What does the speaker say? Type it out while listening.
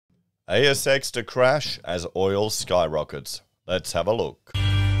ASX to crash as oil skyrockets. Let's have a look.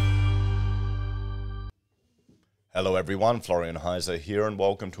 Hello everyone, Florian.heise here, and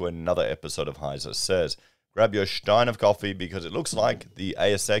welcome to another episode of HeiseSays. Grab your stein of coffee because it looks like the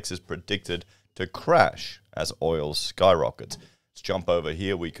ASX is predicted to crash as oil skyrockets. Let's jump over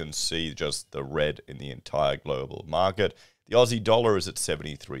here. We can see just the red in the entire global market. The Aussie dollar is at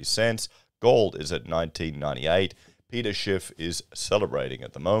 73 cents. Gold is at 19.98. Peter Schiff is celebrating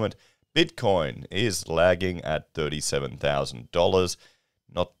at the moment. Bitcoin is lagging at $37,000.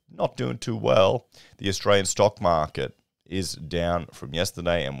 Not doing too well. The Australian stock market is down from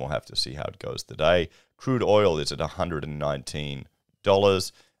yesterday, and we'll have to see how it goes today. Crude oil is at $119,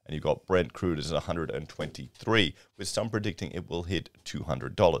 and you've got Brent crude is at $123, with some predicting it will hit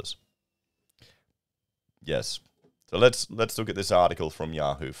 $200. Yes. So let's look at this article from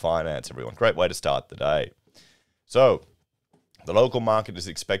Yahoo Finance, everyone. Great way to start the day. So, the local market is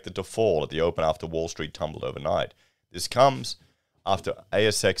expected to fall at the open after Wall Street tumbled overnight. This comes after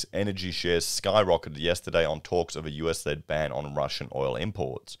ASX energy shares skyrocketed yesterday on talks of a US-led ban on Russian oil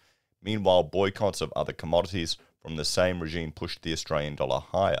imports. Meanwhile, boycotts of other commodities from the same regime pushed the Australian dollar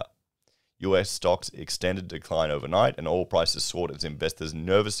higher. US stocks extended decline overnight, and oil prices soared as investors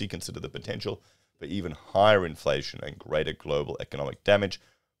nervously consider the potential for even higher inflation and greater global economic damage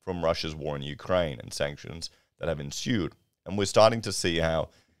from Russia's war in Ukraine and sanctions that have ensued. And we're starting to see how,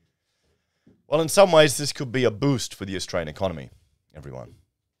 well, in some ways, this could be a boost for the Australian economy, everyone.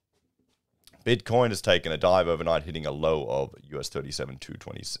 Bitcoin has taken a dive overnight, hitting a low of US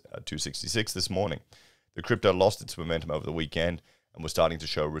 37,266 this morning. The crypto lost its momentum over the weekend and was starting to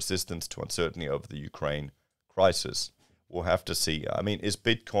show resistance to uncertainty over the Ukraine crisis. We'll have to see. I mean, is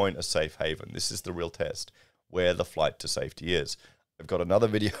Bitcoin a safe haven? This is the real test, where the flight to safety is. I've got another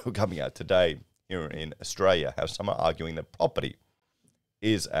video coming out today here in Australia, how some are arguing that property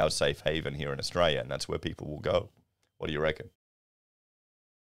is our safe haven here in Australia, and that's where people will go. What do you reckon?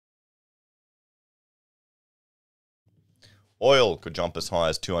 Oil could jump as high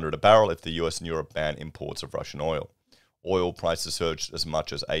as $200 a barrel if the US and Europe ban imports of Russian oil. Oil prices surged as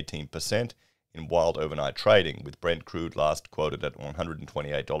much as 18% in wild overnight trading, with Brent crude last quoted at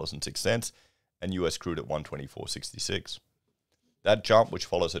 $128.06 and US crude at $124.66. That jump, which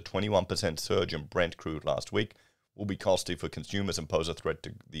follows a 21% surge in Brent crude last week, will be costly for consumers and pose a threat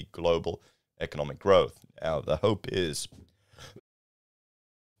to the global economic growth. Now, the hope is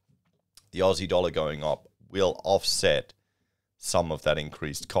the Aussie dollar going up will offset some of that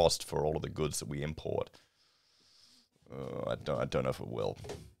increased cost for all of the goods that we import. I don't know if it will.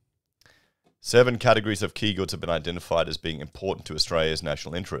 7 categories of key goods have been identified as being important to Australia's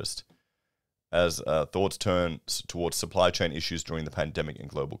national interest, as thoughts turn towards supply chain issues during the pandemic and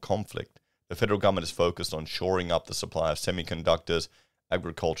global conflict. The federal government is focused on shoring up the supply of semiconductors,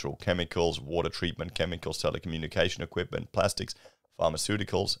 agricultural chemicals, water treatment chemicals, telecommunication equipment, plastics,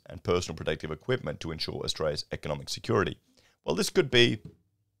 pharmaceuticals, and personal protective equipment to ensure Australia's economic security. Well, this could be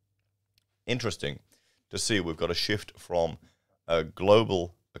interesting to see. We've got a shift from a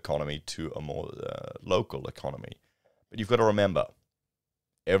global economy to a more local economy. But you've got to remember,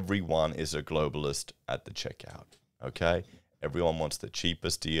 everyone is a globalist at the checkout, okay? Everyone wants the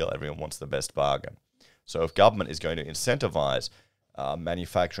cheapest deal. Everyone wants the best bargain. So if government is going to incentivize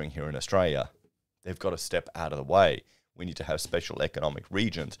manufacturing here in Australia, they've got to step out of the way. We need to have special economic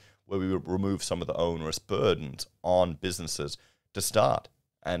regions where we would remove some of the onerous burdens on businesses to start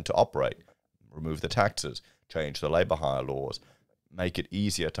and to operate. Remove the taxes, change the labour hire laws, make it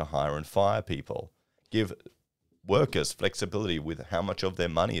easier to hire and fire people, give workers flexibility with how much of their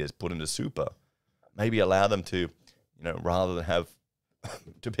money is put into super. Maybe allow them to, rather than have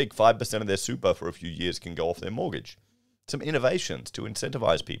to pick 5% of their super for a few years can go off their mortgage. Some innovations to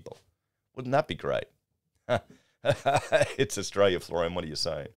incentivize people. Wouldn't that be great? It's Australia, Florian. What are you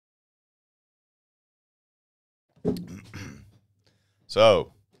saying?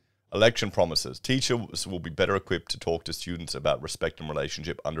 So, election promises. Teachers will be better equipped to talk to students about respect and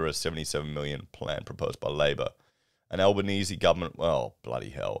relationship under a $77 million plan proposed by Labor. An Albanese government, well, bloody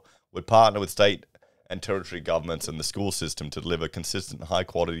hell, would partner with state and territory governments and the school system to deliver consistent,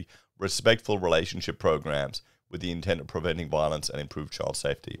 high-quality, respectful relationship programs with the intent of preventing violence and improve child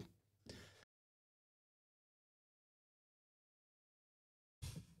safety.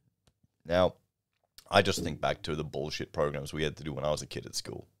 Now, I just think back to the bullshit programs we had to do when I was a kid at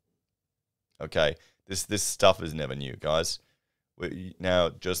school. Okay, this stuff is never new, guys. Now,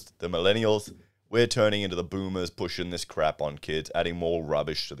 just the millennials, we're turning into the boomers, pushing this crap on kids, adding more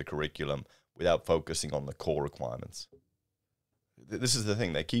rubbish to the curriculum without focusing on the core requirements. This is the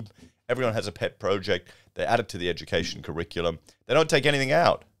thing. Everyone has a pet project. They add it to the education curriculum. They don't take anything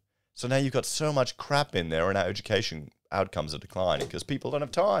out. So now you've got so much crap in there and our education outcomes are declining because people don't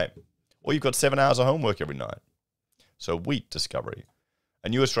have time. Or you've got 7 hours of homework every night. So wheat discovery. A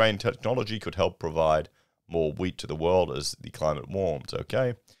new Australian technology could help provide more wheat to the world as the climate warms,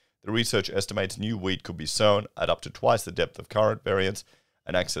 okay? The research estimates new wheat could be sown at up to twice the depth of current variants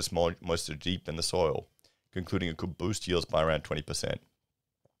and access moisture deep in the soil, concluding it could boost yields by around 20%.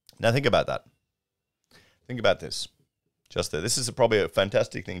 Now think about that. Think about this. Just there. This is probably a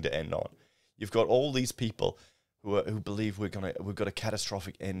fantastic thing to end on. You've got all these people who believe we've got a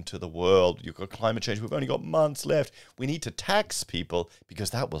catastrophic end to the world. You've got climate change. We've only got months left. We need to tax people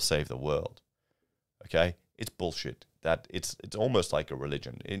because that will save the world. Okay? It's bullshit. That it's almost like a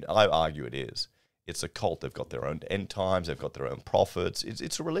religion. I argue it is. It's a cult. They've got their own end times. They've got their own prophets.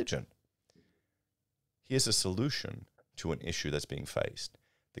 It's a religion. Here's a solution to an issue that's being faced.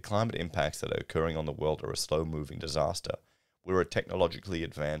 The climate impacts that are occurring on the world are a slow-moving disaster. We're a technologically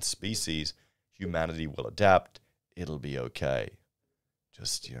advanced species. Humanity will adapt. It'll be okay.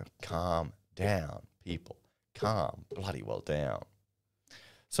 Just, calm down, people. Calm bloody well down.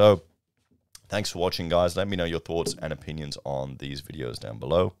 So, thanks for watching, guys. Let me know your thoughts and opinions on these videos down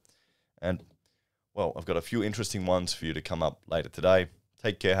below. And, well, I've got a few interesting ones for you to come up later today.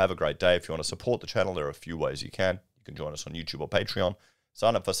 Take care. Have a great day. If you want to support the channel, there are a few ways you can. You can join us on YouTube or Patreon.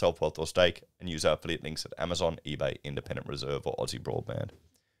 Sign up for SelfWealth or Stake and use our affiliate links at Amazon, eBay, Independent Reserve, or AussieBroadband.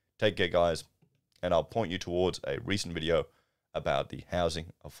 Take care, guys, and I'll point you towards a recent video about the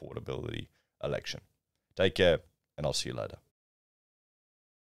housing affordability election. Take care, and I'll see you later.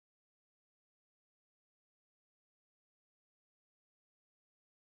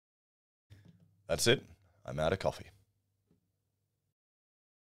 That's it. I'm out of coffee.